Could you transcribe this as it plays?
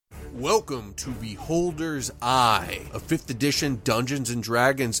Welcome to Beholder's Eye, a 5th edition Dungeons &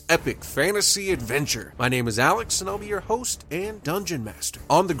 Dragons epic fantasy adventure. My name is Alex, and I'll be your host and Dungeon Master.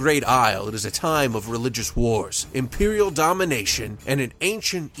 On the Great Isle, it is a time of religious wars, imperial domination, and an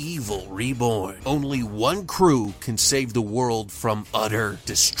ancient evil reborn. Only one crew can save the world from utter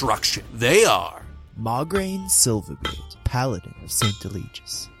destruction. They are Maugraine Silverbeard, Paladin of St.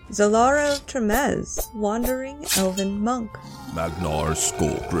 Eligius. Zalara of Tremez, Wandering Elven Monk. Magnar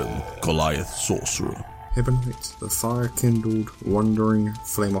Skullgrim, Goliath Sorcerer. Hibonite, the fire-kindled, wandering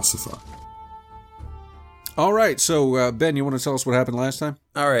flamosopher. All right, so Ben, you want to tell us what happened last time?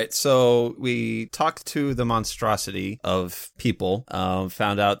 All right, so we talked to the monstrosity of people,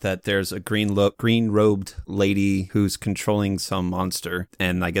 found out that there's a green-robed lady who's controlling some monster,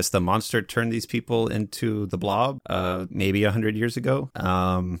 and I guess the monster turned these people into the blob, maybe 100 years ago.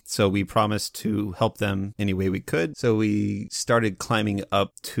 So we promised to help them any way we could. So we started climbing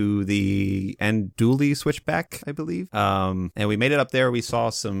up to the Anduli switchback, I believe, and we made it up there. We saw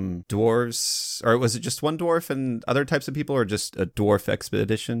some dwarves, or was it just one dwarf and other types of people, or just a dwarf expedition?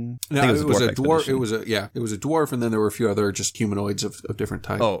 No, it was a dwarf. It was a dwarf, and then there were a few other just humanoids of different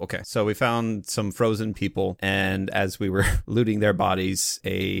types. Oh, okay. So we found some frozen people, and as we were looting their bodies,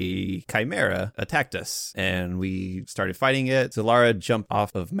 a chimera attacked us, and we started fighting it. Zalara jumped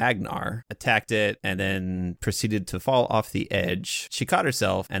off of Magnar, attacked it, and then proceeded to fall off the edge. She caught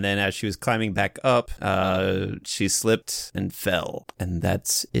herself, and then as she was climbing back up, she slipped and fell, and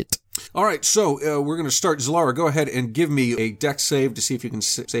that's it. All right, so we're going to start. Zalara, go ahead and give me a dex save to see if you can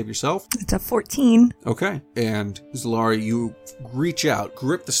save yourself. It's a 14. Okay, and Zalara, you reach out,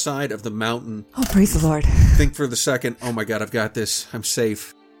 grip the side of the mountain. Oh, praise the Lord. Think for the second, oh my God, I've got this, I'm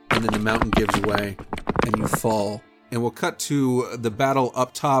safe. And then the mountain gives way, and you fall. And we'll cut to the battle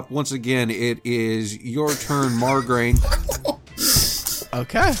up top. Once again, it is your turn, Maugraine.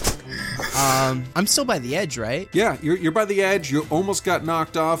 Okay. I'm still by the edge, right? Yeah, you're by the edge. You almost got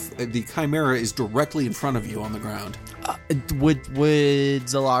knocked off. The chimera is directly in front of you on the ground. Would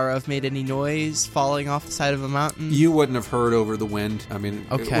Zalara have made any noise falling off the side of a mountain? You wouldn't have heard over the wind. I mean,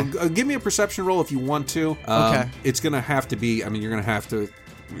 okay. Give me a perception roll if you want to. Okay. It's going to have to be, you're going to have to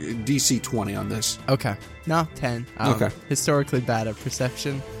DC 20 on this. Okay. No, 10. Okay. Historically bad at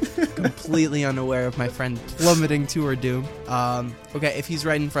perception. Completely unaware of my friend plummeting to her doom. Okay, if he's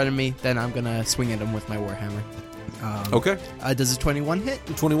right in front of me, then I'm going to swing at him with my Warhammer. Okay. Does a 21 hit?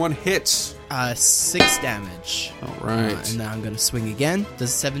 21 hits. 6 damage. All right. And now I'm going to swing again.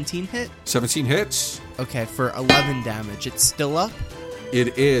 Does 17 hit? 17 hits. Okay, for 11 damage. It's still up?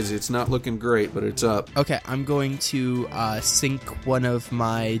 It is. It's not looking great, but it's up. Okay, I'm going to sink one of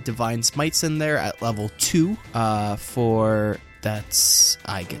my Divine Smites in there at level 2 for... That's...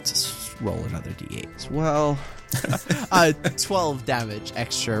 I get to roll another d8 as well. 12 damage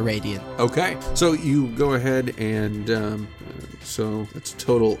extra radiant. Okay, so you go ahead and... so that's a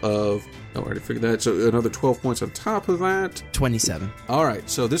total of... Oh, I already figured that. So another 12 points on top of that. 27. All right.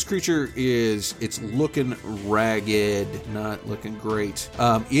 So this creature it's looking ragged, not looking great.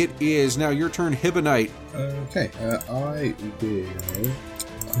 It is now your turn, Hibonite. Okay, I will...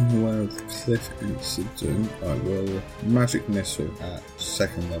 I'm aware of the cliff incident. I will magic missile at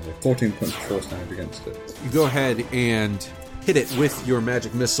 2nd level. 14 points of force damage against it. You go ahead and hit it with your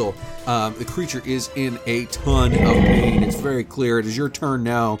magic missile. The creature is in a ton of pain. It's very clear. It is your turn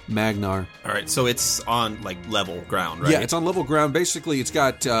now, Magnar. All right, so it's on level ground, right? Yeah, it's on level ground. Basically, it's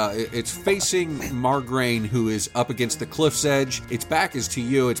got it's facing Maugraine, who is up against the cliff's edge. Its back is to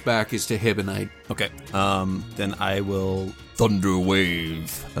you. Its back is to Hibonite. Okay. Then I will Thunder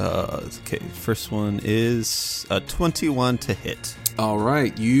Wave. Okay, first one is a 21 to hit. All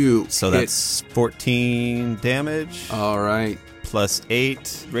right, so that's 14 damage. All right. Plus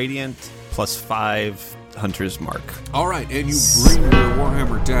 8 radiant, plus 5 Hunter's Mark. All right, and you bring your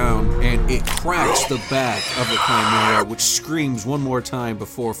Warhammer down, and it cracks the back of the Chimera, which screams one more time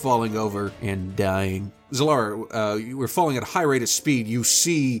before falling over and dying. Zalara, you were falling at a high rate of speed. You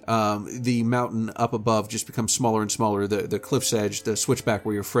see the mountain up above just become smaller and smaller. The cliff's edge, the switchback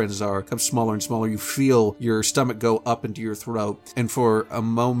where your friends are, becomes smaller and smaller. You feel your stomach go up into your throat. And for a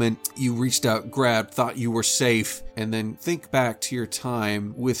moment, you reached out, grabbed, thought you were safe, and then think back to your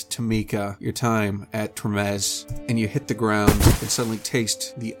time with Tamika, your time at Tremez, and you hit the ground and suddenly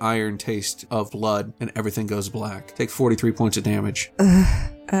taste the iron taste of blood, and everything goes black. Take 43 points of damage.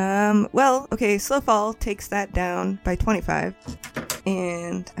 Well, okay, Slow Fall takes that down by 25,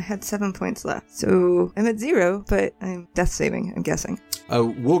 and I had 7 points left. So I'm at 0, but I'm death saving, I'm guessing.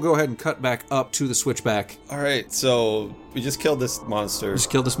 We'll go ahead and cut back up to the switchback. All right, so we just killed this monster. Just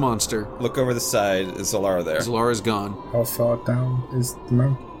killed this monster. Look over the side. Is Zalara there? Zalara's gone. How far down is the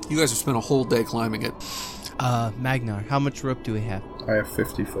mountain? You guys have spent a whole day climbing it. Magnar, how much rope do we have? I have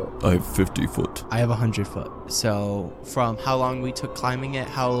 50 foot. I have 50 foot. I have 100 foot. So from how long we took climbing it,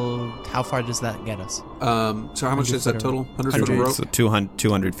 how far does that get us? So how much 100 is that foot total? 100 foot of 100. rope? So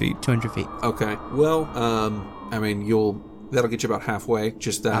 200 feet. 200 feet. Okay. Well, I mean, that'll get you about halfway.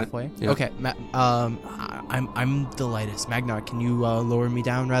 Just that. Halfway? Yeah. Okay. I'm the lightest. Magnar, can you lower me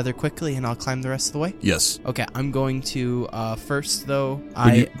down rather quickly and I'll climb the rest of the way? Yes. Okay, I'm going to, first though,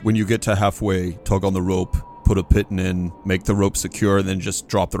 When you get to halfway, tug on the rope, put a pin in, make the rope secure, and then just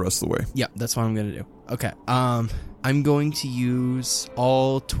drop the rest of the way. Yep, that's what I'm gonna do. Okay, I'm going to use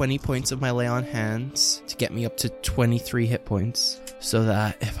all 20 points of my lay on hands to get me up to 23 hit points, so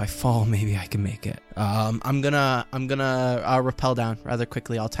that if I fall, maybe I can make it. I'm gonna rappel down rather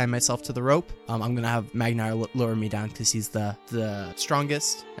quickly. I'll tie myself to the rope. I'm gonna have Magnar lower me down because he's the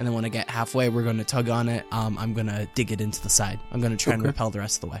strongest, and then when I get halfway, we're gonna tug on it. I'm gonna dig it into the side. I'm gonna try and rappel the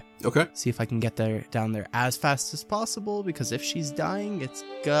rest of the way. Okay. See if I can get down there as fast as possible, because if she's dying,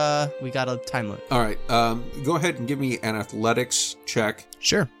 we got a time limit. All right. Go ahead and give me an athletics check.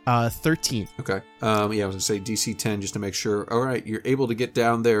 Sure. 13. Okay. Yeah, I was gonna say DC 10 just to make sure. All right, you're able to get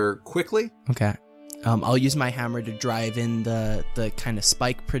down there quickly. Okay. I'll use my hammer to drive in the kind of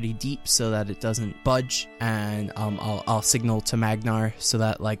spike pretty deep so that it doesn't budge, and I'll signal to Magnar so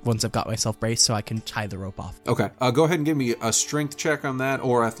that like once I've got myself braced, so I can tie the rope off. Okay. Go ahead and give me a strength check on that,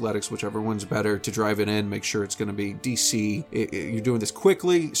 or athletics, whichever one's better, to drive it in. Make sure it's going to be DC. You're doing this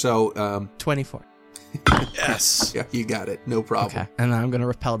quickly, so 24. Yes. Yeah, you got it. No problem. Okay. And then I'm gonna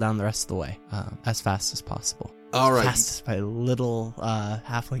rappel down the rest of the way as fast as possible. All right. As fast as my little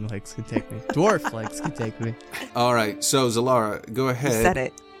halfling legs can take me. Dwarf legs can take me. All right. So Zalara, go You ahead. said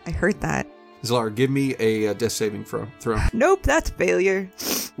it. I heard that. Zalara, give me a death saving throw. Nope, that's failure.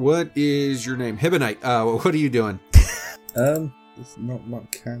 What is your name? Hibonite. What are you doing? There's not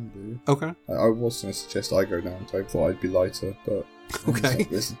much can do. Okay. I was going to suggest I go down, so I thought I'd be lighter, but... Okay.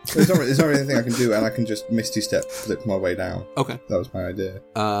 There's not really anything I can do, and I can just Misty Step flip my way down. Okay. That was my idea.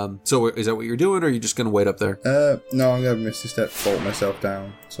 So is that what you're doing, or are you just going to wait up there? No, I'm going to Misty Step vault myself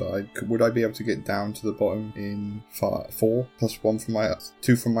down. So would I be able to get down to the bottom in 4 plus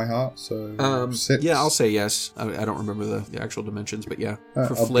 2 from my heart? So 6. Yeah, I'll say yes. I don't remember the actual dimensions, but yeah.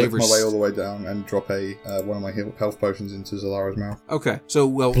 For I'll flavors. flip my way all the way down and drop one of my health potions into Zalara's mouth. Okay, so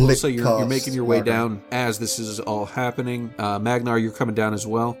we'll say you're past making your way Magnar. down as this is all happening. Magnar, you're coming down as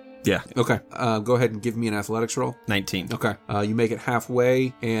well. Yeah. Okay, go ahead and give me an athletics roll. 19. Okay, you make it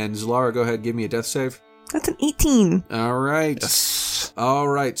halfway, and Zalara, go ahead and give me a death save. That's an 18. All right. Yes. All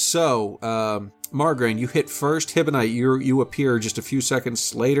right, so Margraine, you hit first. Hibonite, you appear just a few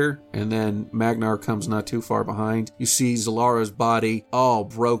seconds later, and then Magnar comes not too far behind. You see Zalara's body all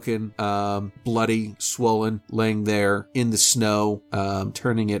broken, bloody, swollen, laying there in the snow,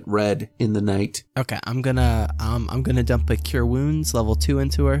 turning it red in the night. Okay, I'm gonna dump a Cure Wounds level 2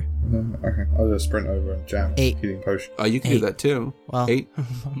 into her. Okay, I'll just sprint over and jam 8. healing potion. You can 8. do that too. Well, 8.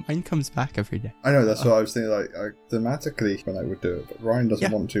 mine comes back every day. I know, that's what I was thinking, like, thematically when I would do it, but Ryan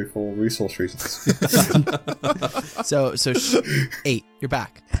doesn't Yeah. want to for resource reasons. So 8. You're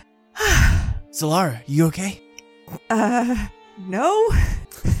back. Zalara, you okay? No?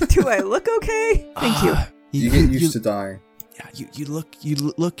 Do I look okay? Thank you. You get used to dying. Yeah, you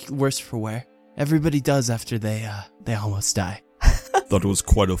look worse for wear. Everybody does after they almost die. That was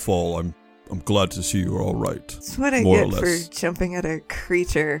quite a fall. I'm glad to see you're all right. That's what I More or get for less. jumping at a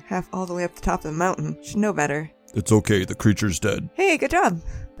creature half all the way up the top of the mountain. Should know better. It's okay. The creature's dead. Hey, good job.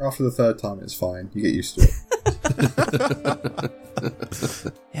 After the 3rd time, it's fine. You get used to it.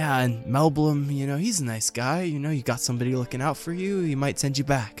 Yeah, and Melblum, he's a nice guy. You got somebody looking out for you. He might send you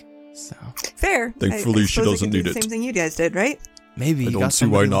back. So Fair. Thankfully, I she suppose I doesn't could do need the it. Same thing you guys did, right? maybe I you don't got see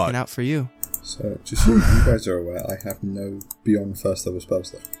why somebody not. looking out for you. So, just so you guys are aware, I have no beyond 1st level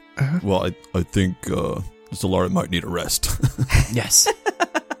spells left. Well, I think Zalara might need a rest. Yes.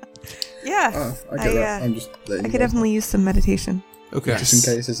 Yeah. I get that. I'm just letting I you could guys definitely use some meditation. Okay. know. Just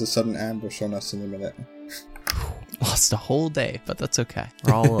in case there's a sudden ambush on us in a minute. Lost a whole day, but that's okay.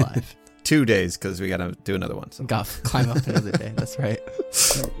 We're all alive. 2 days, because we got to do another one. So. Got to climb up another day. That's right.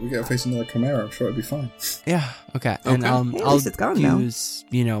 Well, we get to face another Chimera. I'm sure it'll be fine. Yeah. Okay. And Okay. Hey, at I'll least it's gone now. use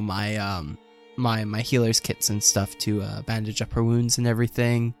my healer's kits and stuff to bandage up her wounds and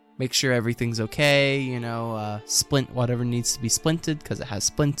everything. Make sure everything's okay. Splint whatever needs to be splinted because it has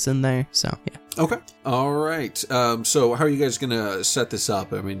splints in there. So yeah. Okay. All right. So how are you guys going to set this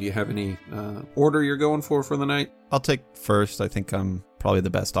up? I mean, do you have any order you're going for the night? I'll take first. I think I'm probably the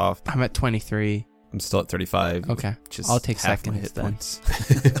best off. I'm at 23. I'm still at 35. Okay. Just I'll take half my second hit then. points.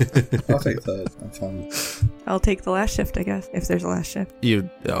 I'll take third. I'm fine. I'll take the last shift, I guess, if there's a last shift.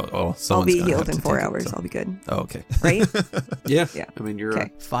 I'll someone's be gonna healed have in to 4 take it, hours. so- I'll be good. Oh, okay. Right? Yeah. Yeah. I mean, you're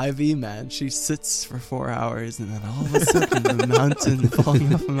Okay. 5e, man. She sits for 4 hours, and then all of a sudden the mountain,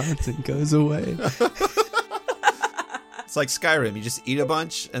 falling off a mountain, goes away. It's like Skyrim. You just eat a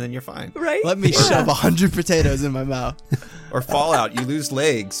bunch and then you're fine. Right? Let me shove 100 potatoes in my mouth. Or Fallout. You lose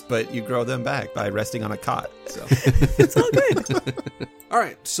legs, but you grow them back by resting on a cot. So It's all good. All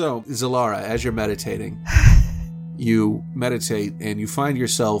right, so Zalara, as you're meditating, you meditate and you find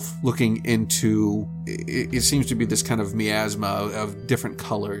yourself looking into, it seems to be this kind of miasma of different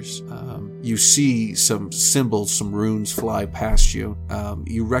colors. You see some symbols, some runes fly past you.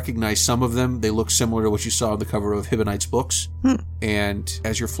 You recognize some of them. They look similar to what you saw on the cover of Hibonite's books. And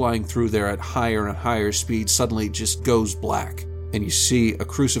as you're flying through there at higher and higher speed, suddenly it just goes black. And you see a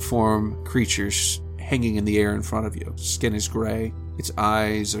cruciform creature hanging in the air in front of you. Skin is gray. Its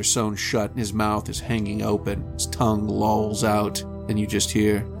eyes are sewn shut, and his mouth is hanging open. His tongue lolls out, and you just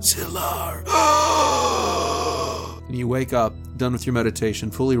hear, Zilar! And you wake up, done with your meditation,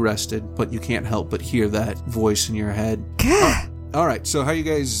 fully rested, but you can't help but hear that voice in your head. All right, so how you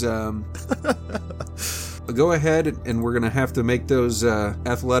guys... go ahead, and we're going to have to make those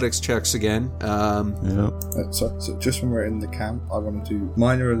athletics checks again. So just when we're in the camp, I want to do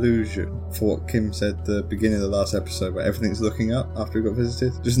minor illusion for what Kim said at the beginning of the last episode, where everything's looking up after we got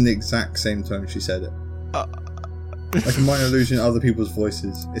visited. Just in the exact same tone she said it. Like a minor illusion in other people's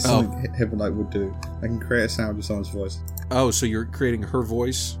voices. It's something Hibonite would do. I can create a sound of someone's voice. Oh, so you're creating her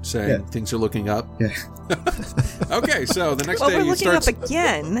voice, saying things are looking up? Yeah. Okay, so the next Well, day we're you looking start... up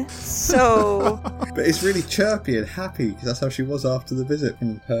again, so... But it's really chirpy and happy, because that's how she was after the visit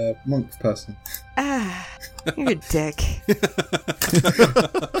from her monk person. You're a dick.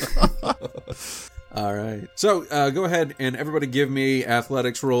 All right. So go ahead and everybody give me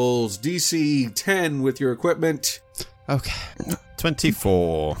athletics rolls. DC 10 with your equipment. Okay.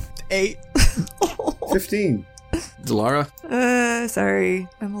 24. 8. 15. Zalara? Sorry.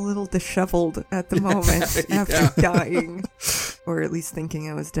 I'm a little disheveled at the moment after dying. Or at least thinking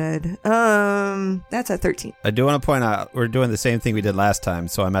I was dead. That's at 13. I do want to point out, we're doing the same thing we did last time,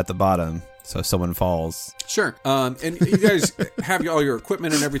 so I'm at the bottom. So if someone falls... Sure. And you guys have all your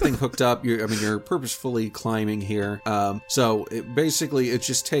equipment and everything hooked up. You're purposefully climbing here. So basically it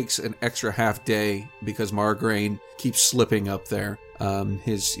just takes an extra half day because Margraine keeps slipping up there.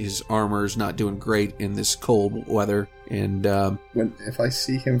 His armor's not doing great in this cold weather. And If I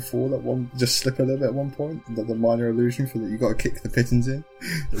see him fall at one, just slip a little bit at one point, the minor illusion for that you got to kick the pittons in.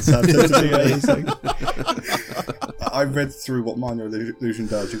 I read through what minor illusion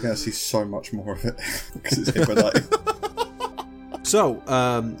does. You're going to see so much more of it because it's Hibonite. So,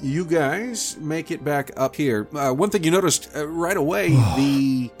 you guys make it back up here. One thing you noticed right away,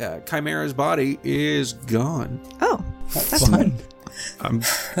 the Chimera's body is gone. Oh, that's fun. I'm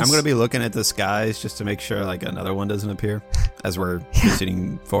going to be looking at the skies just to make sure like another one doesn't appear as we're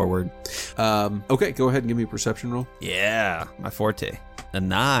proceeding forward. Okay, go ahead and give me a perception roll. Yeah, my forte. A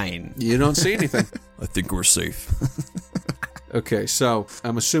 9. You don't see anything. I think we're safe. Okay, so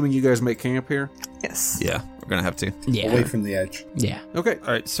I'm assuming you guys make camp here? Yes. Yeah, we're going to have to. Yeah. Away from the edge. Yeah. Okay.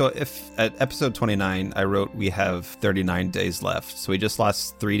 All right, so if at episode 29, I wrote we have 39 days left. So we just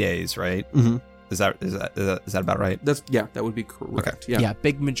lost 3 days, right? Mm-hmm. Is that about right? That would be correct. Okay. Yeah.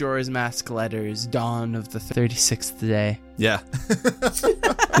 Big Majora's Mask letters. Dawn of the 36th day. Yeah.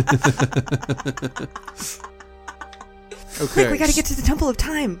 Okay. Quick, we gotta get to the Temple of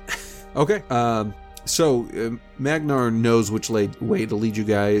Time. Okay. So Magnar knows which way to lead you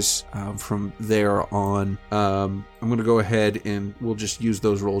guys from there on. I'm going to go ahead and we'll just use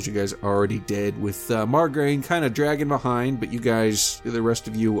those rolls you guys already did with Margraine kind of dragging behind, but you guys, the rest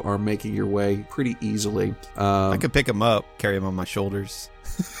of you, are making your way pretty easily. I could pick him up, carry him on my shoulders.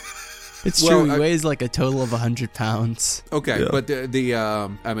 It's Well, true. He weighs like a total of 100 pounds. Okay, Yeah. but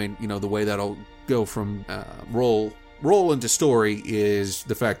the way that'll go from roll into story is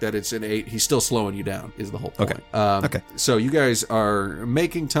the fact that it's an 8. He's still slowing you down is the whole point. Okay. Okay. So you guys are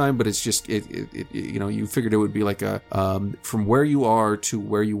making time, but it's just you figured it would be like a from where you are to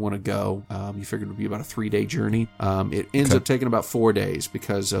where you want to go. You figured it would be about a 3-day journey. It ends up taking about 4 days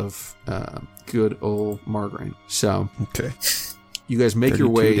because of good old Margraine. So Okay. you guys make your 32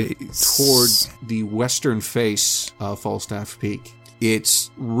 way days. toward the western face of Falstaff Peak. It's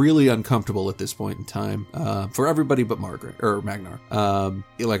really uncomfortable at this point in time for everybody but Magnar.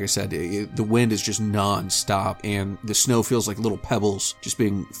 Like I said, the wind is just non-stop, and the snow feels like little pebbles just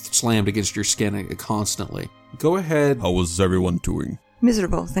being slammed against your skin constantly. Go ahead. How was everyone doing?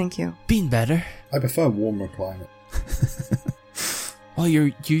 Miserable, thank you. Been better. I prefer warmer climate. Well,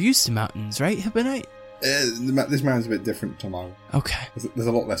 you're used to mountains, right, Hibonite? This mountain's a bit different to mine. Okay. There's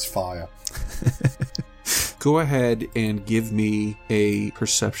a lot less fire. Go ahead and give me a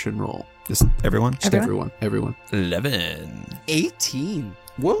perception roll. Just everyone? Just everyone. 11. 18.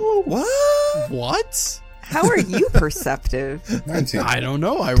 Whoa. What? How are you perceptive? 19. I don't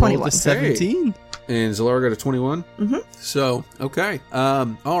know. I 21. rolled a 17. And Zalara got a 21? Mm-hmm. So, okay.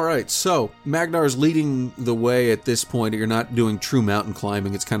 All right. So, Magnar's leading the way at this point. You're not doing true mountain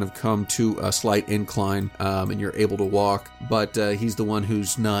climbing. It's kind of come to a slight incline, and you're able to walk. But he's the one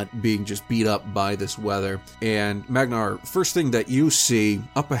who's not being just beat up by this weather. And Magnar, first thing that you see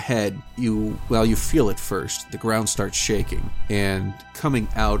up ahead, you feel it first. The ground starts shaking. And coming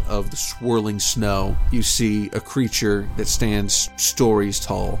out of the swirling snow, you see a creature that stands stories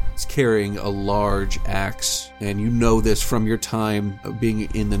tall. It's carrying a large axe, and you know this from your time of being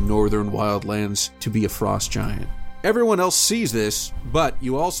in the northern wildlands to be a frost giant. Everyone else sees this, but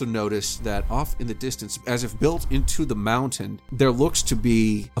you also notice that off in the distance, as if built into the mountain, there looks to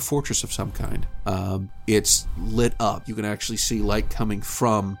be a fortress of some kind. It's lit up. You can actually see light coming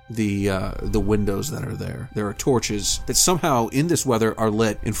from the windows that are there. There are torches that somehow in this weather are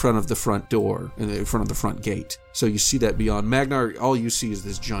lit in front of the front door, in front of the front gate. So you see that beyond. Magnar, all you see is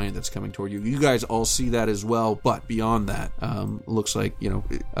this giant that's coming toward you. You guys all see that as well, but beyond that, looks like,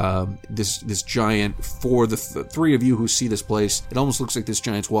 this giant, for the three of you who see this place, it almost looks like this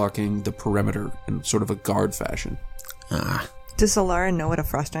giant's walking the perimeter in sort of a guard fashion. Does Zalara know what a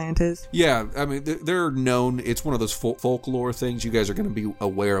frost giant is? Yeah, I mean, they're known. It's one of those folklore things. You guys are going to be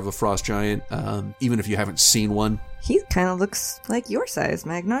aware of a frost giant, even if you haven't seen one. He kind of looks like your size,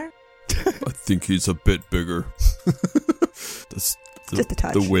 Magnar. I think he's a bit bigger. Just a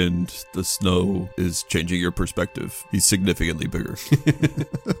touch. The wind, the snow is changing your perspective. He's significantly bigger.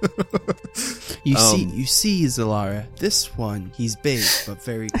 You see, Zalara, this one, he's big, but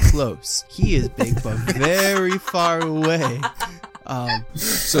very close. He is big, but very far away.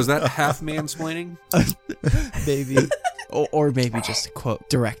 So is that half mansplaining? Maybe. Or maybe just a quote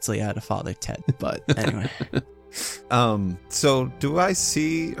directly out of Father Ted. But anyway. So do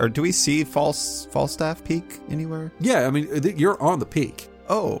we see Falstaff Peak anywhere? Yeah, I mean, you're on the peak.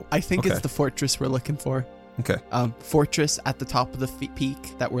 Oh, I think okay. it's the fortress we're looking for. Okay. Fortress at the top of the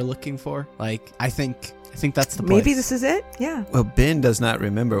peak that we're looking for. Like, I think that's the place. Maybe this is it? Yeah. Well, Ben does not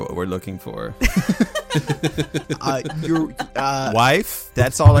remember what we're looking for. Your Wife?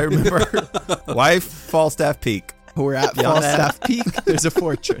 That's all I remember. Wife, Falstaff Peak. We're at Falstaff Peak. There's a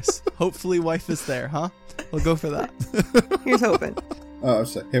fortress. Hopefully wife is there, huh? We'll go for that. Here's hoping. I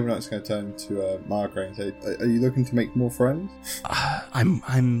was like, Hibonite's going to turn to Margaret and say, "Are you looking to make more friends?"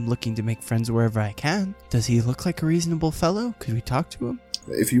 I'm looking to make friends wherever I can. Does he look like a reasonable fellow? Could we talk to him?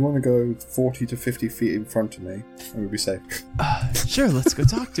 If you want to go 40 to 50 feet in front of me, I would be safe. Sure, let's go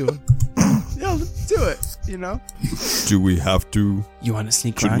talk to him. Yeah, let's do it, Do we have to? You want to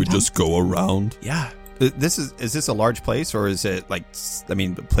sneak Should around we him? just go around? Yeah. Is this a large place, or is it a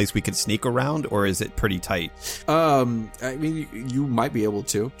place we could sneak around, or is it pretty tight? I mean, you might be able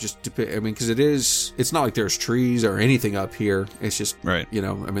to because it's not like there's trees or anything up here. It's just, right.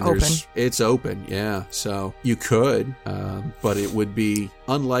 It's open. Yeah. So you could, but it would be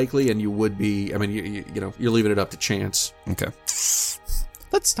unlikely, and you would be, you're leaving it up to chance. Okay.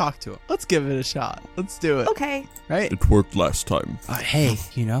 Let's talk to him. Let's give it a shot. Let's do it. Okay. Right? It worked last time. Hey,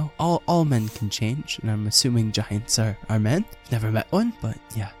 all men can change, and I'm assuming giants are men. Never met one, but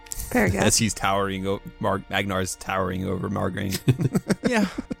yeah. Very good. As he's towering over, Magnar's towering over Margraine. Yeah.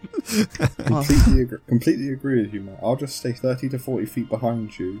 Well, Completely agree with you, man. I'll just stay 30 to 40 feet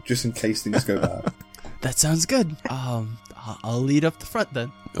behind you, just in case things go bad. that sounds good. I'll lead up the front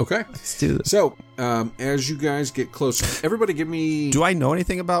then. Okay. Let's do this. So, as you guys get closer, everybody give me... Do I know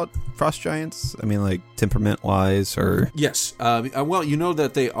anything about frost giants? I mean, like, temperament-wise, or... Yes. Well, you know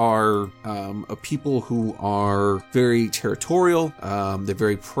that they are a people who are very territorial. They're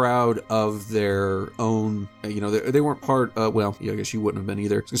very proud of their own... they weren't part... I guess you wouldn't have been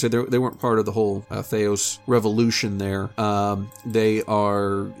either. I was going to say, they weren't part of the whole Theos revolution there. They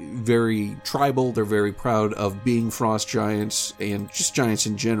are very tribal. They're very proud of being frost giants and just giants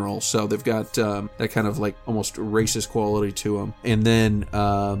in general. So they've got that kind of like almost racist quality to them. And then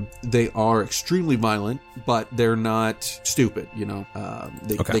they are extremely violent, but they're not stupid.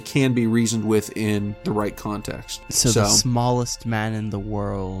 They can be reasoned with in the right context. So the smallest man in the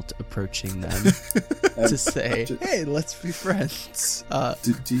world approaching them to say, "Hey, let's be friends."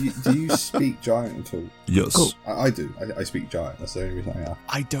 Do you speak giant at all? Yes. Cool. I do. I speak giant. That's the only reason I ask.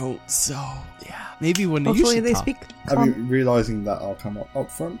 I don't. So yeah, maybe when Hopefully you should they talk. speak. I mean, realizing that I'll come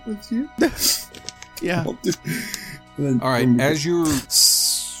up front with you. Yeah. Then All right, when we as you're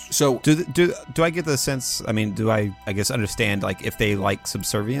so Do I get the sense? I mean, do I guess understand like if they like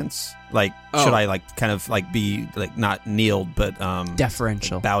subservience? Like, should I like kind of like be like not kneeled but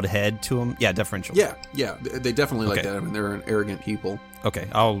Deferential. bowed head to them? Yeah, deferential. yeah, they definitely like Okay. that. I mean, they're an arrogant people. Okay,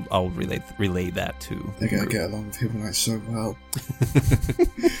 I'll relay that to. they're gonna get along with him like so well.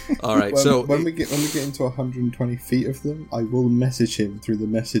 All right, When, so when we get into 120 feet of them, I will message him through the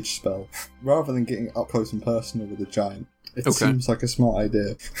message spell rather than getting up close and personal with a giant. It Okay. seems like a smart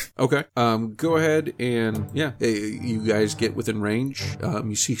idea. okay, go ahead and you guys get within range.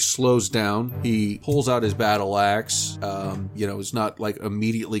 You see, he slows down. He pulls out his battle axe. Is not like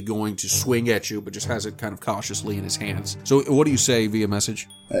immediately going to swing at you, but just has it kind of cautiously in his hands. So, what do you say via message?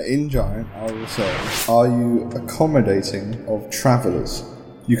 In giant, I will say, are you accommodating of travellers?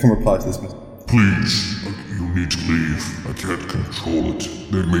 You can reply to this message. Please, you need to leave. I can't control it.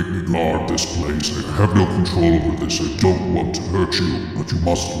 They make me guard this place. I have no control over this. I don't want to hurt you, but you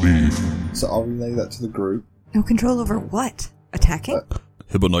must leave. So I'll relay that to the group. No control over what? Attacking?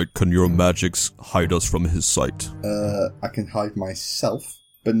 Hibonite, can your magics hide us from his sight? I can hide myself,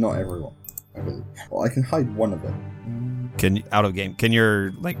 but not everyone, I believe. Well, I can hide one of them. Can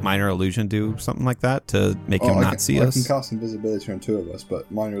your like minor illusion do something like that to make him I not can, see I us? can cast invisibility on two of us,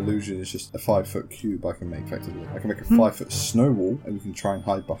 but minor illusion is just a 5-foot cube I can make effectively. I can make a 5-foot snow wall, and we can try and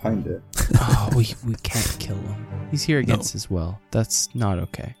hide behind it. Oh, we can't kill him. He's here against his will. That's not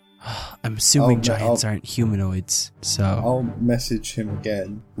okay. I'm assuming giants aren't humanoids, so... I'll message him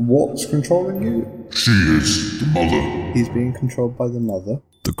again. What's controlling you? She is the mother. He's being controlled by the mother.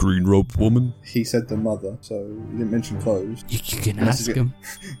 The green robed woman? He said the mother, so he didn't mention clothes. You can Message ask it. him.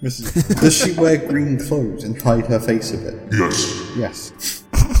 Does she wear green clothes and hide her face a bit? Yes. Yes.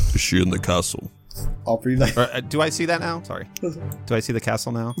 Is she in the castle? I'll relay. Do I see that now? Sorry. Do I see the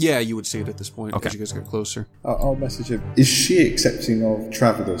castle now? Yeah, you would see it at this point Okay. as you guys get closer. I'll message him. Is she accepting of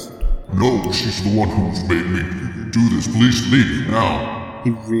travellers? No, she's the one who's made me do this. Please leave now. He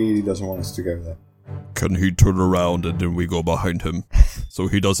really doesn't want us to go there. Can he turn around and then we go behind him so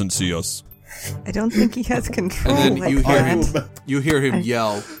he doesn't see us? I don't think he has control And then like you hear that. you hear him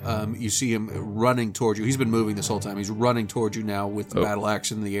yell. You see him running towards you. He's been moving this whole time. He's running towards you now with the battle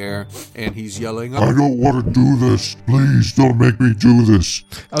axe in the air, and he's yelling, I don't want to do this. Please don't make me do this.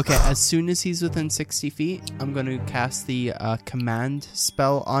 Okay, as soon as he's within 60 feet, I'm going to cast the command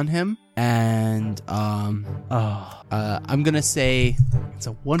spell on him. And, I'm going to say it's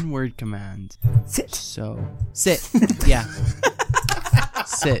a one-word command. Sit. So, sit. Yeah.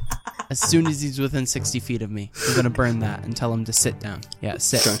 Sit. As soon as he's within 60 feet of me, I'm going to burn that and tell him to sit down. Yeah,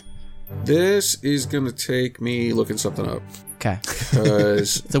 sit. Okay. This is going to take me looking something up. Okay.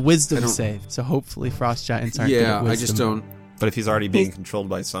 Because, It's a wisdom save, so hopefully frost giants aren't good yeah, at I wisdom. just don't. But if he's already being controlled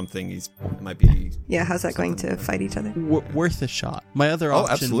by something, it might be. Yeah, how's that going to fight each other? Worth a shot. My other Oh,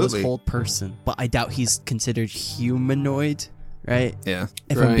 option was absolutely. hold person, but I doubt he's considered humanoid, right? Yeah.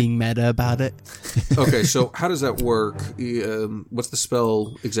 If I'm Right. being meta about it. Okay, so how does that work? What's the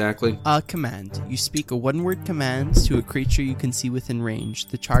spell exactly? Command. You speak a one-word command to a creature you can see within range.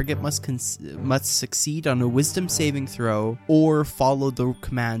 The target must succeed on a wisdom saving throw or follow the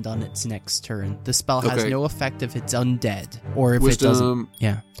command on its next turn. The spell has Okay. no effect if it's undead or if it doesn't. Wisdom.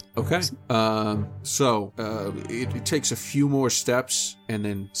 Yeah. Okay. It takes a few more steps and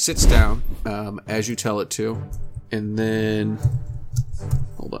then sits down as you tell it to. And then,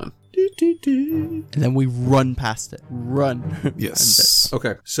 hold on. And then we run past it. Run. Yes.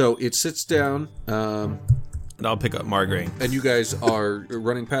 Okay, so it sits down, And I'll pick up Margaret. and you guys are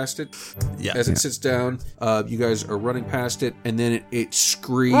running past it. Yeah. As it sits down, you guys are running past it, and then it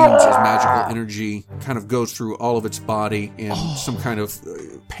screams as magical energy kind of goes through all of its body in some kind of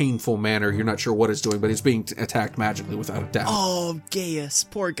painful manner. You're not sure what it's doing, but it's being attacked magically without a doubt. Oh, Gaius.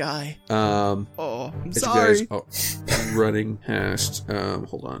 Poor guy. Um, Oh, I'm as sorry. you guys are running past,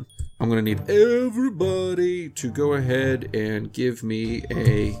 hold on. I'm going to need everybody to go ahead and give me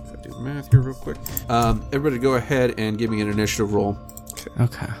if I do the math here real quick. Everybody go ahead and give me an initiative roll.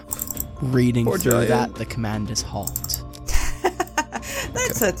 Okay. Reading Poor through giant. that, the command is halt.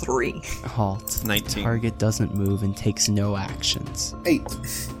 That's a 3. Halt. 19. Target doesn't move and takes no actions. 8.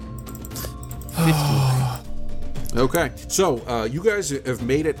 15. Okay, so you guys have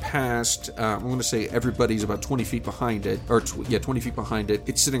made it past, I'm going to say everybody's about 20 feet behind it, 20 feet behind it.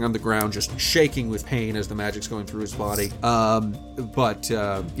 It's sitting on the ground just shaking with pain as the magic's going through his body. It's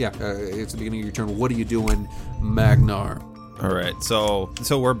the beginning of your turn. What are you doing, Magnar? All right. So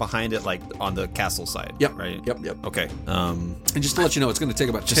we're behind it, like on the castle side. Yep. Right. Yep. Okay. And just to let you know, it's going to take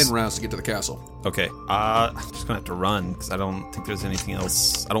about 10 rounds to get to the castle. Okay. I'm just gonna have to run because I don't think there's anything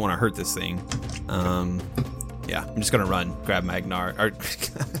else. I don't want to hurt this thing. Yeah. I'm just gonna run. Grab Magnar.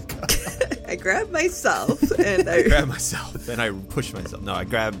 I grab myself and I grab myself and I push myself. No, I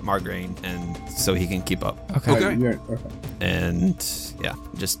grab Margraine and so he can keep up. Okay. Okay. And yeah,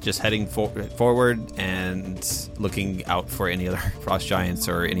 just heading forward and looking out for any other frost giants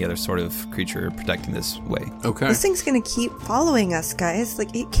or any other sort of creature protecting this way. Okay. This thing's gonna keep following us, guys.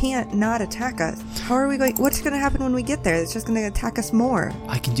 Like, it can't not attack us. How are we going? What's gonna happen when we get there? It's just gonna attack us more.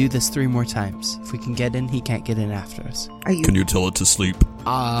 I can do this 3 more times. If we can get in, he can't get in after us. Are you? Can you tell it to sleep?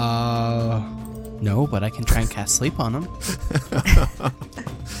 No, but I can try and cast sleep on him.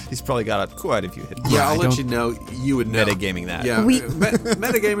 He's probably got quite a few hit points. Yeah, I I'll let don't- you know. You would know. Metagaming that. Yeah, We-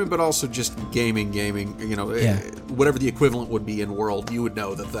 metagaming, but also just gaming. You know, Yeah. whatever the equivalent would be in world, you would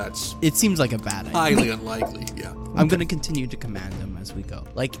know that that's It seems like a bad idea. highly unlikely. Yeah. I'm gonna continue to command him as we go.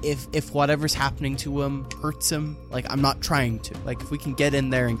 Like, if whatever's happening to him hurts him, like, I'm not trying to. Like, if we can get in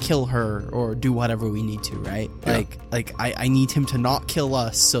there and kill her or do whatever we need to, right? Yeah. Like I need him to not kill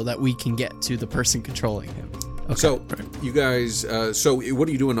us so that we can get to the person controlling him. So, you guys, so what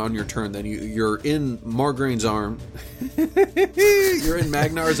are you doing on your turn then? You're in Margraine's arm. You're in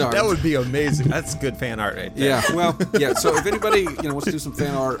Magnar's arm. That would be amazing. That's good fan art right there. Yeah, well, yeah. So if anybody wants to do some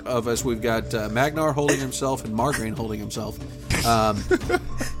fan art of us, we've got Magnar holding himself and Margraine holding himself.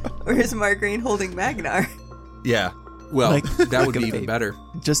 Where's Margraine holding Magnar? Yeah. Well, Like- that would like a be even baby. better.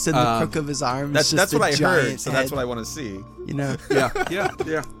 Just in the crook of his arms. That's just what a I heard, giant so that's head, what I want to see. You know. Yeah.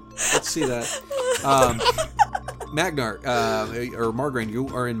 Let's see that. Magnar, or Margraine, you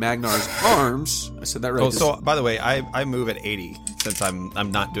are in Magnar's arms. I said that right. Oh, so by the way, I move at 80 since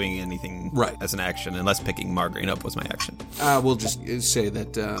I'm not doing anything Right. as an action unless picking Margraine up was my action. We'll just say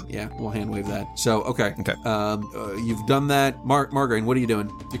that, we'll hand wave that. So, okay. Okay. You've done that. Margraine, what are you doing?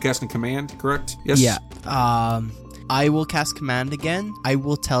 You're casting command, correct? Yes? Yeah. I will cast command again. I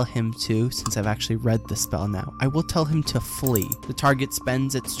will tell him to, since I've actually read the spell now, I will tell him to flee. The target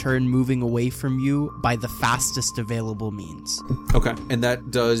spends its turn moving away from you by the fastest available means. Okay. And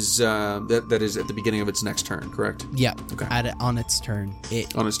that does, that is at the beginning of its next turn, correct? Yeah. Okay. On its turn.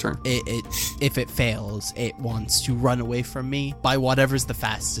 On its turn. If it fails, it wants to run away from me by whatever's the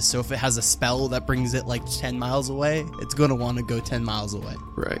fastest. So if it has a spell that brings it like 10 miles away, it's going to want to go 10 miles away.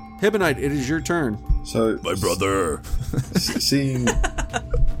 Right. Hibonite, it is your turn. So, My brother. seeing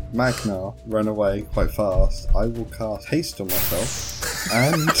Magnar run away quite fast, I will cast haste on myself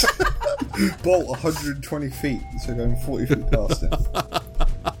and bolt 120 feet, so going 40 feet past him.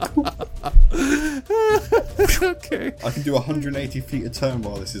 Okay. I can do 180 feet a turn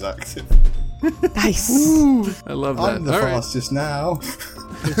while this is active. Nice. I love that. I'm the All right. fastest now.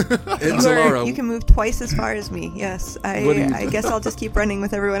 And You Zalaro, can move twice as far as me. Yes. What do you- I guess I'll just keep running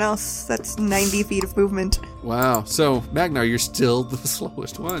with everyone else. That's 90 feet of movement. wow. So, Magnar, you're still the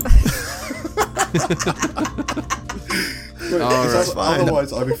slowest one. Wait, All because right.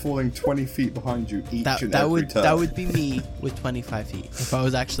 otherwise, I'd be falling 20 feet behind you each and every turn. That would be me with 25 feet. If I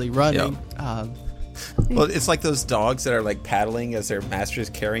was actually running, Well, it's like those dogs that are like paddling as their master is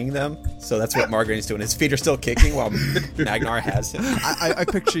carrying them. So that's what Margraine's doing. His feet are still kicking while Magnar has him. I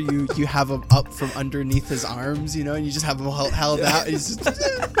picture you have him up from underneath his arms, you know, and you just have him held out. And he's just,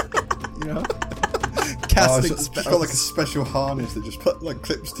 you know, casting it's spells. got like a special harness that just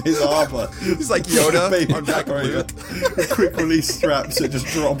clips to his armor. He's like Yoda Baby on Jack and Luke. a quick release strap, so it just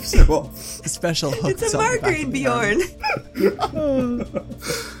drops him off. special hooks. It's a on the back Margraine of the arm. Bjorn.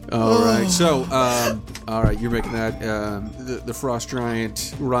 All right. So, all right, you're making that. The frost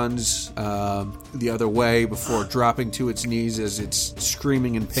giant runs the other way before dropping to its knees as it's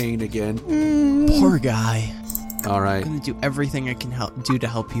screaming in pain again. Poor guy. All right. I'm gonna do everything I can do to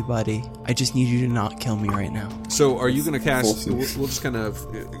help you, buddy. I just need you to not kill me right now. So, are you going to cast? Forces. We'll just kind of,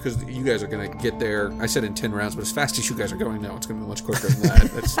 because you guys are going to get there. I said in 10 rounds, but as fast as you guys are going now, it's going to be much quicker than that.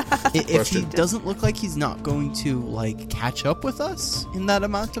 That's the If he question. doesn't look like he's not going to like catch up with us in that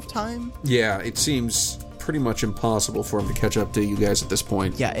amount of time, Yeah, it seems pretty much impossible for him to catch up to you guys at this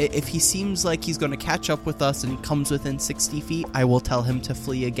point. yeah, if he seems like he's going to catch up with us and comes within 60 feet, I will tell him to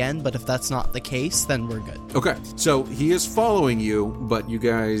flee again, but if that's not the case, then we're good. Okay, so he is following you, but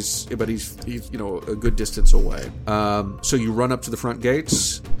he's a good distance away. So you run up to the front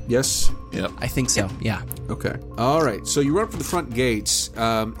gates. Yes. Yep. I think so, yeah. Okay. All right. So you run up to the front gates.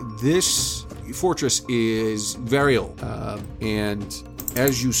 This fortress is very old, and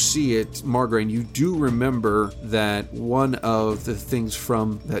as you see it, Margraine, you do remember that one of the things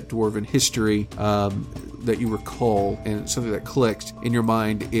from that dwarven history that you recall, and something that clicked in your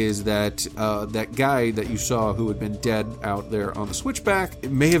mind, is that that guy that you saw who had been dead out there on the switchback,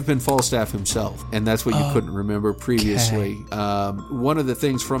 it may have been Falstaff himself, and that's what you couldn't remember previously. One of the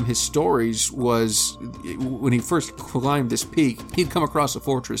things from his stories was when he first climbed this peak, he'd come across a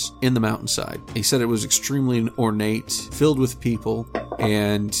fortress in the mountainside. He said it was extremely ornate, filled with people,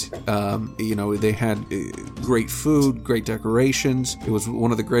 and they had great food, great decorations. It was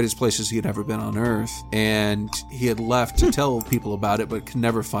one of the greatest places he had ever been on Earth, and he had left to tell people about it, but could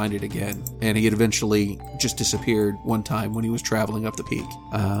never find it again. And he had eventually just disappeared one time when he was traveling up the peak.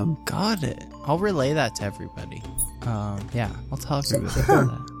 Got it. I'll relay that to everybody. Yeah, I'll tell everybody about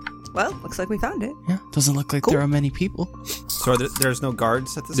that. Well, looks like we found it. Yeah, doesn't look like there are many people. So there's no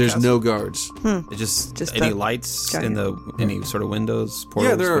guards at this There's castle? no guards. It's just the any lights in any sort of windows, portals?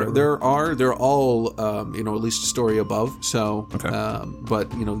 Yeah, there whatever? they're all at least a story above. So, Okay. But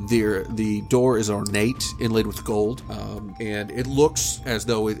the door is ornate, inlaid with gold, and it looks as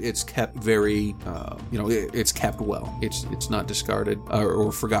though it's kept very, it's kept well. It's not discarded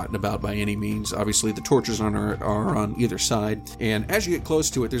or forgotten about by any means. Obviously, the torches are on either side, and as you get close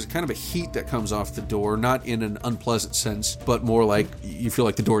to it, there's kind of a heat that comes off the door, not in an unpleasant sense, but more like you feel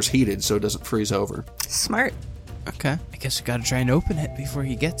like the door's heated so it doesn't freeze over. Smart. Okay. I guess we gotta try and open it before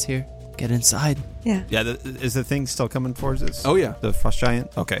he gets here. Get inside. Yeah. Yeah, is the thing still coming towards us? Oh, yeah. The frost giant?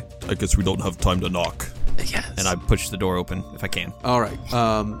 Okay. I guess we don't have time to knock. Yes. And I push the door open if I can. All right.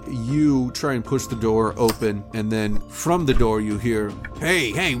 You try and push the door open, and then from the door you hear,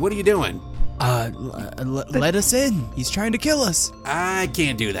 "Hey, what are you doing?" Let us in. He's trying to kill us. I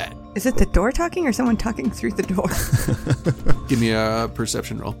can't do that. Is it the door talking or someone talking through the door? Give me a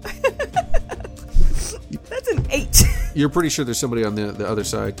perception roll. That's an 8. You're pretty sure there's somebody on the other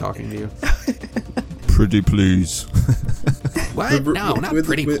side talking to you. Pretty please. What? No, not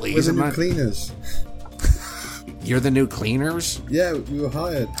pretty please. We're the I'm new not- cleaners. You're the new cleaners? Yeah, we were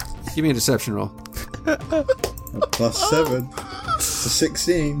hired. Give me a deception roll. +7 to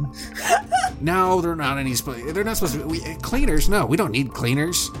 16. No, they're not any. They're not supposed to be. Cleaners? No, we don't need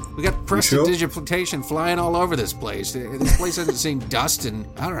cleaners. We got prestidigitation flying all over this place. This place hasn't seen dust in,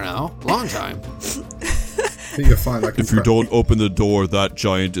 I don't know, long time. I think you'll find like If you don't open the door, that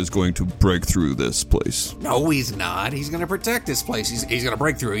giant is going to break through this place. No, he's not. He's going to protect this place. He's going to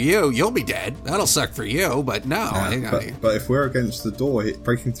break through you. You'll be dead. That'll suck for you, but no. But if we're against the door,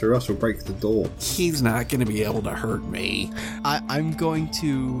 breaking through us will break the door. He's not going to be able to hurt me. I'm going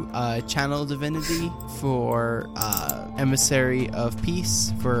to channel divinity for emissary of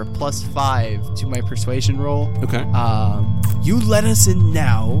peace for +5 to my persuasion roll. Okay. You let us in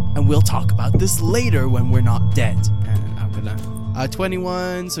now, and we'll talk about this later when we're not dead. And I'm gonna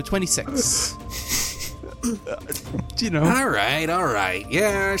 21, so 26. All right.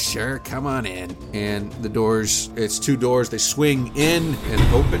 Yeah, sure. Come on in. And the doors, it's 2 doors. They swing in and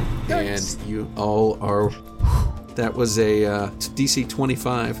open. Nice. And you all are. That was a DC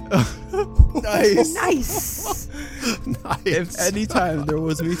 25. Nice. Nice. If any time there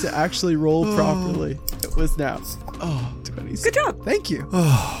was me to actually roll properly, it was now. Oh, 26. Good job. Thank you.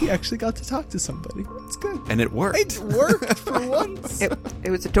 He actually got to talk to somebody. That's good. And it worked. It worked for once. It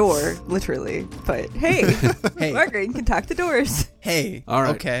was a door, literally. But hey, Hey. Margaret can talk to doors. Hey, All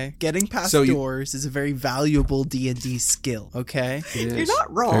right. okay. Getting past So you- doors is a very valuable D&D skill, okay? It You're is.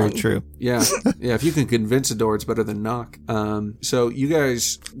 not wrong. Very true. Yeah. If you can convince a door, it's better than knock. So you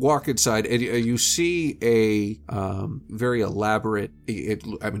guys walk inside, and you see a very elaborate. It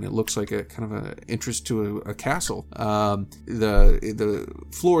looks like a kind of an entrance to a castle. The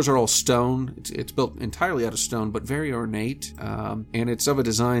floors are all stone. It's built entirely out of stone, but very ornate. And it's of a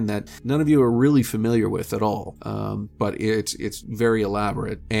design that none of you are really familiar with at all. But it's very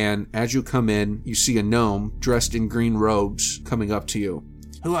elaborate. And as you come in, you see a gnome dressed in green robes coming up to you.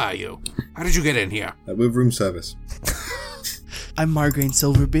 Who are you? How did you get in here? With room service. I'm Margraine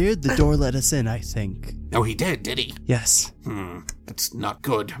Silverbeard. The door let us in, I think. Oh, he did he? Yes. That's not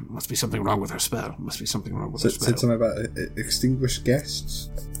good. Must be something wrong with her spell. Must be something wrong with her Said spell. something about extinguished guests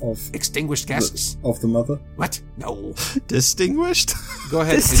of Extinguished guests? of the mother. What? No. Distinguished? Go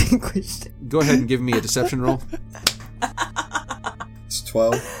ahead. Distinguished. Go ahead and give me a deception roll. It's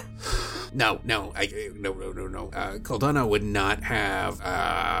 12. No. Caldana would not have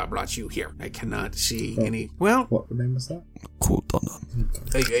brought you here. I cannot see any. Well, What name was that? Cool, done.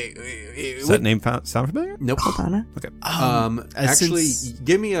 Does that name sound familiar? nope. Donna. Actually, since-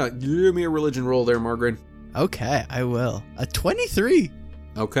 give me a religion roll there, Margaret. Okay, I will. A 23.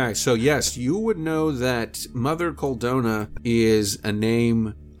 Okay, so yes, you would know that Mother Caldona is a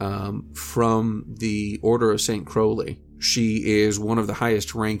name from the Order of St. Crowley. She is one of the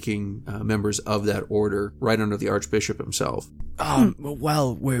highest ranking members of that order, right under the Archbishop himself.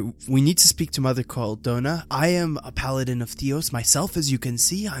 Well, we need to speak to Mother Caldona. I am a paladin of Theos myself, as you can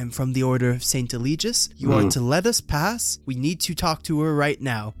see. I'm from the Order of Saint Eligius. You are to let us pass. We need to talk to her right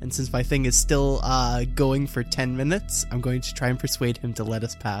now. And since my thing is still going for 10 minutes, I'm going to try and persuade him to let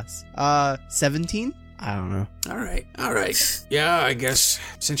us pass. 17? I don't know. All right. Yeah, I guess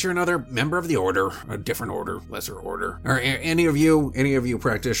since you're another member of the order, a different order, lesser order, are any of you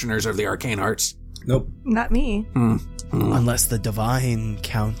practitioners of the arcane arts? Nope. Not me. Unless the divine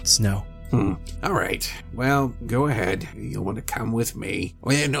counts, no. All right. Well, go ahead. You'll want to come with me.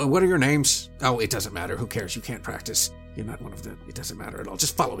 Oh, yeah, no, what are your names? Oh, it doesn't matter. Who cares? You can't practice. You're not one of them. It doesn't matter at all.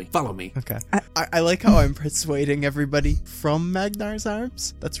 Just follow me. Follow me. Okay. I like how I'm persuading everybody from Magnar's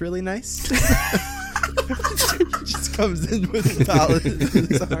arms. That's really nice. Just comes in with the paladin in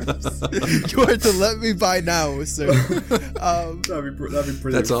his arms. You are to let me by now, sir. That'd be brilliant.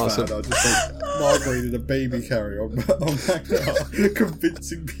 That's awesome. I'll just like Marguerite in a baby carrier on Magnar,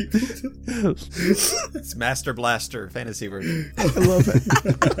 convincing people to... It's Master Blaster fantasy version. I love it.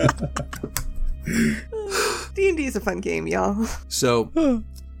 D&D is a fun game, y'all. So,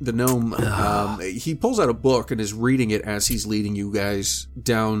 the gnome, he pulls out a book and is reading it as he's leading you guys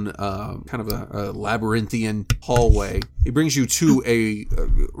down kind of a labyrinthian hallway. He brings you to a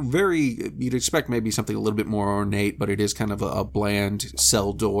very, you'd expect maybe something a little bit more ornate, but it is kind of a bland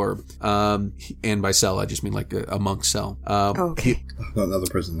cell door. And by cell, I just mean like a monk's cell. Okay. Not another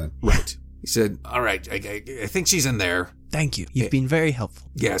prison then. Right. He said, all right, I think she's in there. Thank you. You've been very helpful.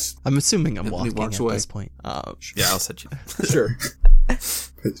 Yes. I'm assuming I'm And he walking walks at away. this point. Yeah, I'll set you. Sure.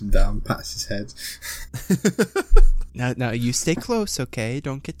 Puts him down, pats his head. Now you stay close, okay?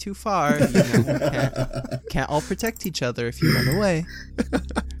 Don't get too far. You know, can't all protect each other if you run away.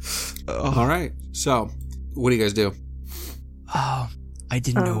 All right. So, what do you guys do? Oh, I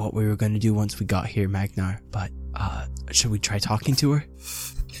didn't know what we were going to do once we got here, Magnar, but should we try talking to her?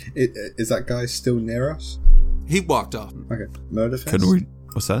 Is that guy still near us? He walked off. Okay. Murderfest? Can we...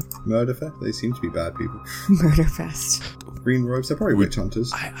 What's that? Murderfest? They seem to be bad people. Murderfest. Green robes, they're probably witch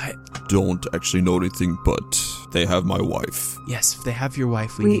hunters. I Don't actually know anything, but they have my wife. yes, if they have your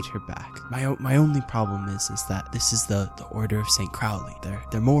wife, we need her back. My only problem is that this is the Order of Saint Crowley.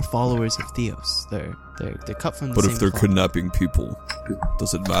 They're more followers of Theos. They're cut from the But same if they're cloth. kidnapping people,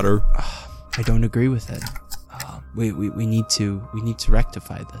 does it matter? I don't agree with it. We need to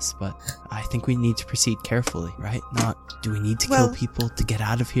rectify this, but I think we need to proceed carefully, right? Not, do we need to kill people to get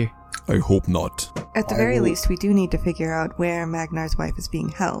out of here? I hope not. At the very least, we do need to figure out where Magnar's wife is being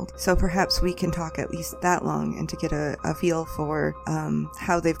held. So perhaps we can talk at least that long and to get a feel for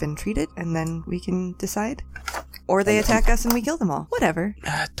how they've been treated, and then we can decide. Or they attack us and we kill them all. Whatever.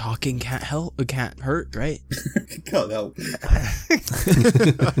 Talking can't hurt, right? Can't help.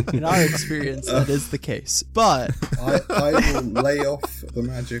 In our experience, that is the case. But I will lay off the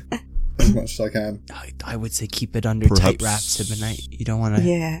magic as much as I can. I would say keep it under tight wraps, Hibonite. You don't want to...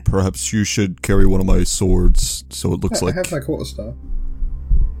 Yeah. Perhaps you should carry one of my swords, so it looks I like... have my quarterstaff.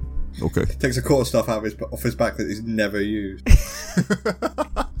 Okay. Takes a quarterstaff off his back that he's never used.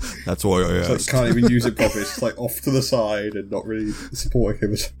 That's why I So asked. can't even use it properly. It's just like off to the side and not really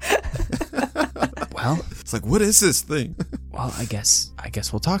supporting him. Well, It's like, what is this thing? well, I guess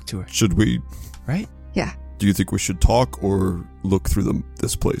we'll talk to her, Should we... right? Yeah. Do you think we should talk or look through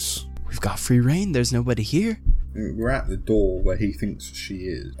this place? We've got free reign. There's nobody here. We're at the door where he thinks she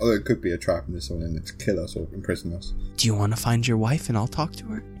is. Although it could be a trap and there's someone in it to kill us or imprison us. Do you want to find your wife and I'll talk to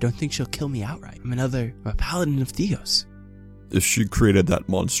her? I don't think she'll kill me outright. I'm a paladin of Theos. If she created that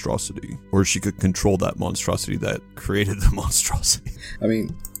monstrosity, or she could control that monstrosity that created the monstrosity. I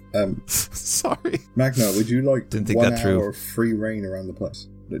mean, Sorry. Magna, would you like Didn't think 1 that hour through. of free reign around the place?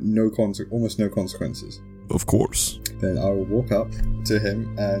 Almost no consequences. Of course. Then I will walk up to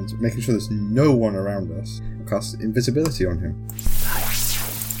him and, making sure there's no one around us, I'll cast invisibility on him.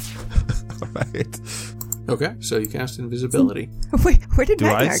 Alright. Okay, so you cast invisibility. Wait, where did Do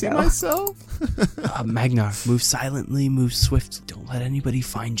I Magnar see go? myself? Magnar, move silently, move swiftly. Don't let anybody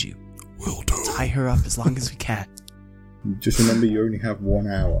find you. Will do. Tie her up as long as we can. Just remember you only have 1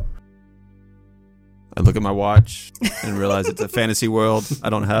 hour. I look at my watch and realize it's a fantasy world. I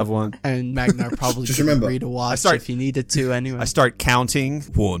don't have one. And Magnar probably Just could remember, read a watch start- if he needed to anyway. I start counting.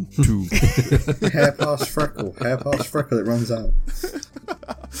 1, 2. Hair past freckle, it runs out.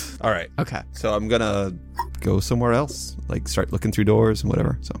 All right. Okay. So I'm going to go somewhere else. Like start looking through doors and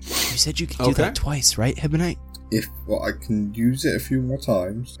whatever. So You said you could do Okay. that twice, right, Hibonite? I can use it a few more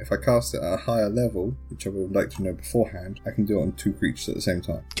times. If I cast it at a higher level, which I would like to know beforehand, I can do it on 2 creatures at the same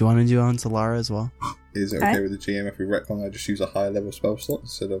time. Do you want to do it on Zalara as well? Is it okay with the GM if we retcon I just use a higher level spell slot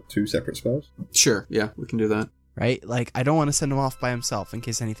instead of 2 separate spells? Sure, yeah, we can do that. Right? Like, I don't want to send him off by himself in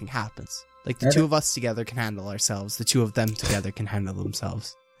case anything happens. Like, the two of us together can handle ourselves. The 2 of them together can handle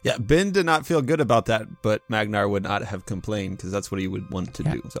themselves. Yeah, Ben did not feel good about that, but Magnar would not have complained because that's what he would want to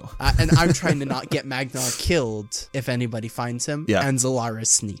do. So, and I'm trying to not get Magnar killed if anybody finds him. Yeah. And Zalara is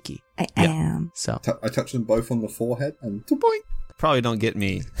sneaky. I am. So I touch them both on the forehead and boing. Probably don't get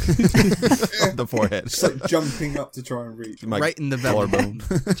me on the forehead. Just like jumping up to try and reach. right in the belly bone.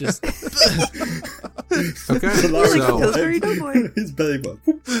 Just Okay. So, Pillsbury Doughboy. His belly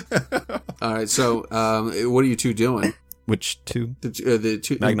button. All right. So, what are you 2 doing? Which 2? The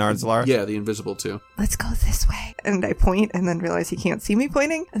 2 Magnar and Zalara? Yeah, the invisible 2. Let's go this way. And I point and then realize he can't see me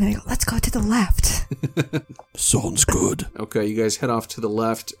pointing. And then I go, let's go to the left. Sounds good. Okay, you guys head off to the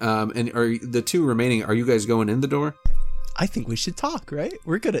left. And are the 2 remaining? Are you guys going in the door? I think we should talk, right?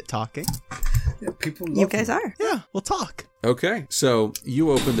 We're good at talking. Yeah, people love You guys them. are. Yeah, we'll talk. Okay, so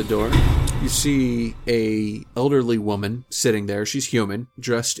you open the door. You see a elderly woman sitting there. She's human,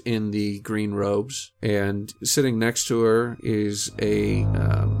 dressed in the green robes, and sitting next to her is a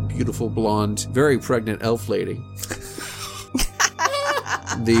beautiful blonde, very pregnant elf lady.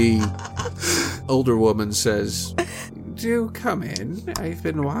 The older woman says, "Do come in. I've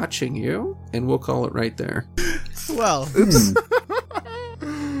been watching you," and we'll call it right there. Well, oops.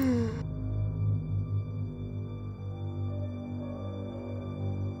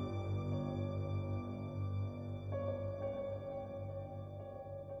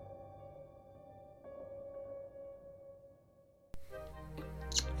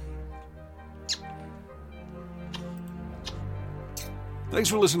 Thanks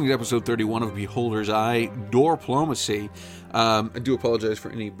for listening to episode 31 of Beholder's Eye, Doorplomacy. I do apologize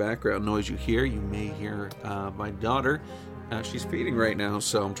for any background noise you hear. You may hear my daughter. She's feeding right now,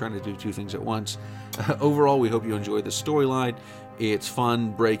 so I'm trying to do 2 things at once. Overall, we hope you enjoyed the storyline. It's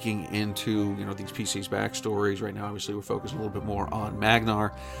fun breaking into, these PC's backstories. Right now, obviously, we're focusing a little bit more on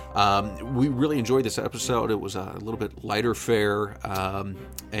Magnar. We really enjoyed this episode. It was a little bit lighter fare,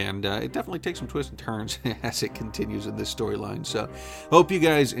 and it definitely takes some twists and turns as it continues in this storyline. So, hope you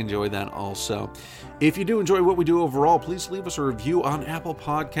guys enjoy that also. If you do enjoy what we do overall, please leave us a review on Apple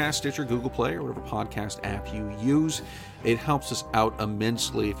Podcasts, Stitcher, Google Play, or whatever podcast app you use. It helps us out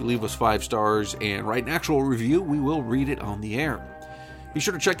immensely. If you leave us 5 stars and write an actual review, we will read it on the air. Be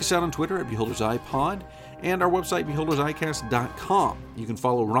sure to check us out on Twitter at Beholder's Eye Pod and our website, beholderseyecast.com. You can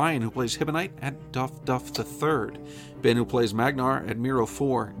follow Ryan, who plays Hibonite, at Duff the Third, Ben, who plays Magnar, at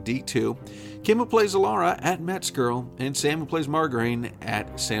Miro4D2, Kim, who plays Zalara, at Metzgirl, and Sam, who plays Margarine,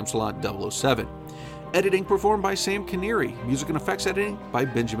 at Samslot007. Editing performed by Sam Canary. Music and effects editing by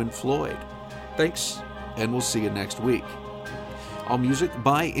Benjamin Floyd. Thanks, and we'll see you next week. All music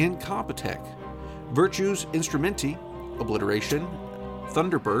by Incompetech. Virtues Instrumenti, Obliteration,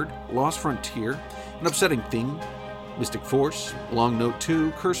 Thunderbird, Lost Frontier, An Upsetting Thing, Mystic Force, Long Note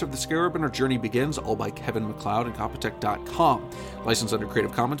 2, Curse of the Scarab, and Our Journey Begins, all by Kevin MacLeod and Incompetech.com. Licensed under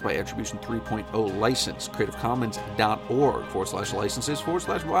Creative Commons by Attribution 3.0 license.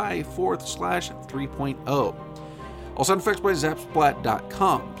 CreativeCommons.org/licenses/Y/3.0. All sound effects by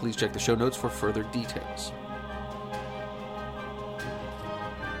Zapsplat.com. Please check the show notes for further details.